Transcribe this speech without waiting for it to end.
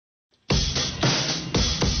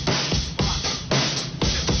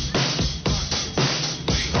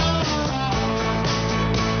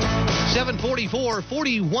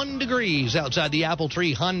41 degrees outside the Apple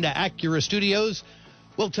Tree Honda Acura Studios.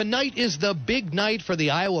 Well, tonight is the big night for the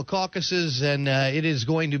Iowa caucuses, and it is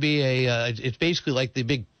going to be it's basically like the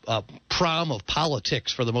big prom of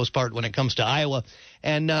politics for the most part when it comes to Iowa.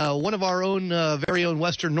 And one of our own, very own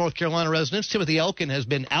Western North Carolina residents, Timothy Elkin, has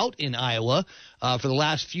been out in Iowa for the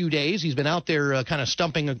last few days. He's been out there kind of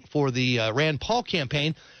stumping for the Rand Paul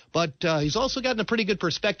campaign. But he's also gotten a pretty good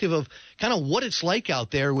perspective of kind of what it's like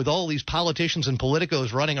out there with all these politicians and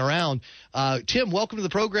politicos running around. Tim, welcome to the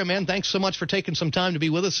program, man. Thanks so much for taking some time to be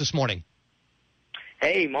with us this morning.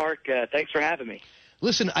 Hey, Mark. Thanks for having me.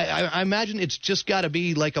 Listen, I imagine it's just got to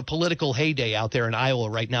be like a political heyday out there in Iowa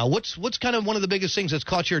right now. What's kind of one of the biggest things that's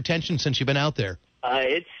caught your attention since you've been out there?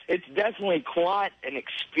 It's definitely quite an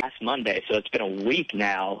experience. Last Monday, so it's been a week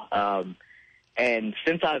now. And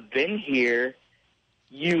since I've been here,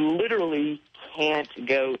 you literally can't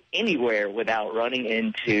go anywhere without running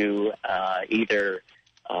into either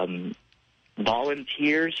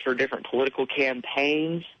volunteers for different political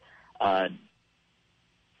campaigns,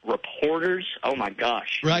 reporters. Oh, my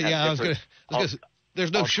gosh. Right, yeah, I was going to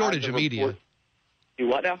there's no shortage of media. Do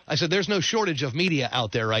what now? I said there's no shortage of media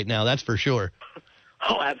out there right now, that's for sure.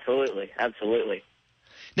 Oh, absolutely, absolutely.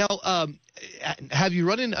 Now, have you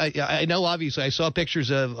run in? I know, obviously, I saw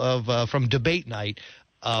pictures of from debate night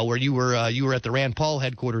where you were at the Rand Paul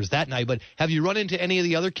headquarters that night. But have you run into any of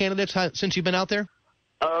the other candidates since you've been out there?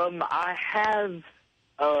 I have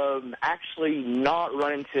actually not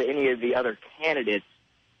run into any of the other candidates.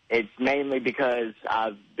 It's mainly because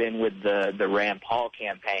I've been with the Rand Paul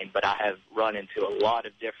campaign, but I have run into a lot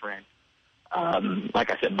of different,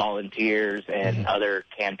 like I said, volunteers and other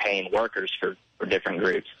campaign workers for different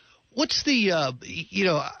groups. What's the,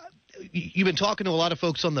 you've been talking to a lot of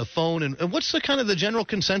folks on the phone, and what's the kind of the general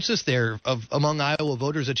consensus there among Iowa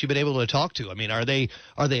voters that you've been able to talk to? I mean, are they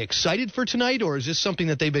excited for tonight, or is this something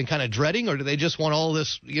that they've been kind of dreading, or do they just want all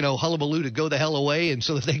this, hullabaloo to go the hell away and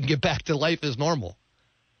so that they can get back to life as normal?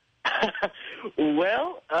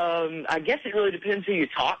 Well, I guess it really depends who you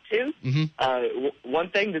talk to. One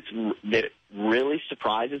thing that really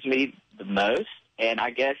surprises me the most, and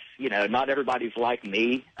I guess, not everybody's like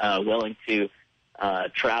me, willing to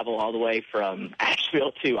travel all the way from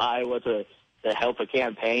Asheville to Iowa to help a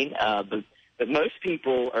campaign. But most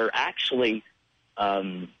people are actually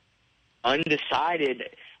undecided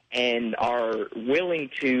and are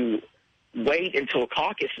willing to wait until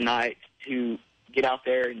caucus night to get out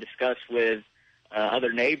there and discuss with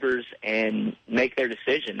other neighbors and make their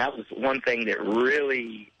decision. That was one thing that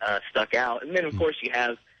really stuck out. And then, of course, you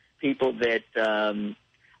have people that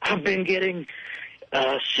I've been getting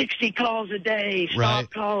 60 calls a day.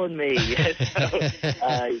 Stop calling me. So,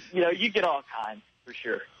 you get all kinds for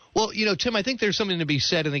sure. Well, Tim, I think there's something to be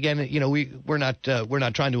said, and again, we're not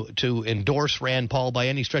trying to endorse Rand Paul by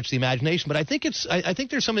any stretch of the imagination, but I think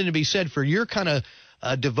there's something to be said for your kind of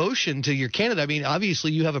devotion to your candidate. I mean,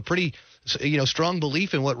 obviously, you have a pretty strong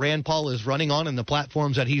belief in what Rand Paul is running on and the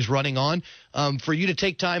platforms that he's running on. For you to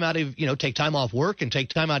take time out of take time off work and take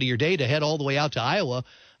time out of your day to head all the way out to Iowa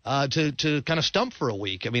to kind of stump for a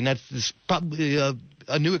week. I mean, that's probably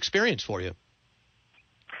a new experience for you.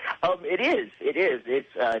 It is.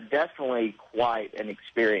 It's definitely quite an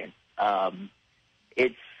experience.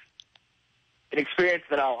 It's an experience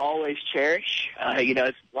that I'll always cherish.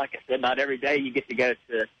 It's like I said, not every day you get to go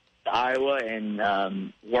to Iowa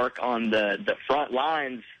and work on the front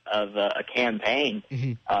lines of a campaign.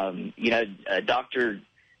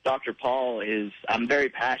 Dr. Paul I'm very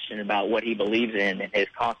passionate about what he believes in and his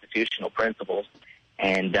constitutional principles.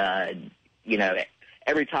 And,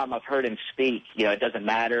 every time I've heard him speak, it doesn't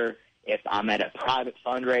matter if I'm at a private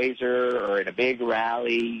fundraiser or at a big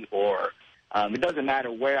rally or it doesn't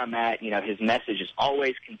matter where I'm at. His message is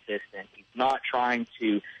always consistent. He's not trying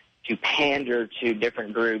to pander to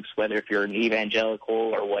different groups, whether if you're an evangelical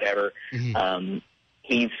or whatever.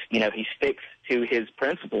 He sticks to his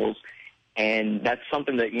principles, and that's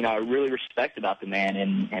something that, I really respect about the man,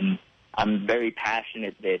 and I'm very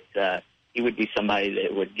passionate that he would be somebody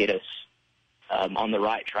that would get us on the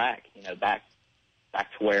right track, back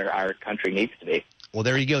to where our country needs to be. Well,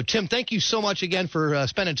 there you go. Tim, thank you so much again for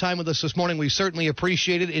spending time with us this morning. We certainly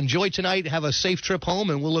appreciate it. Enjoy tonight. Have a safe trip home,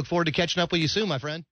 and we'll look forward to catching up with you soon, my friend.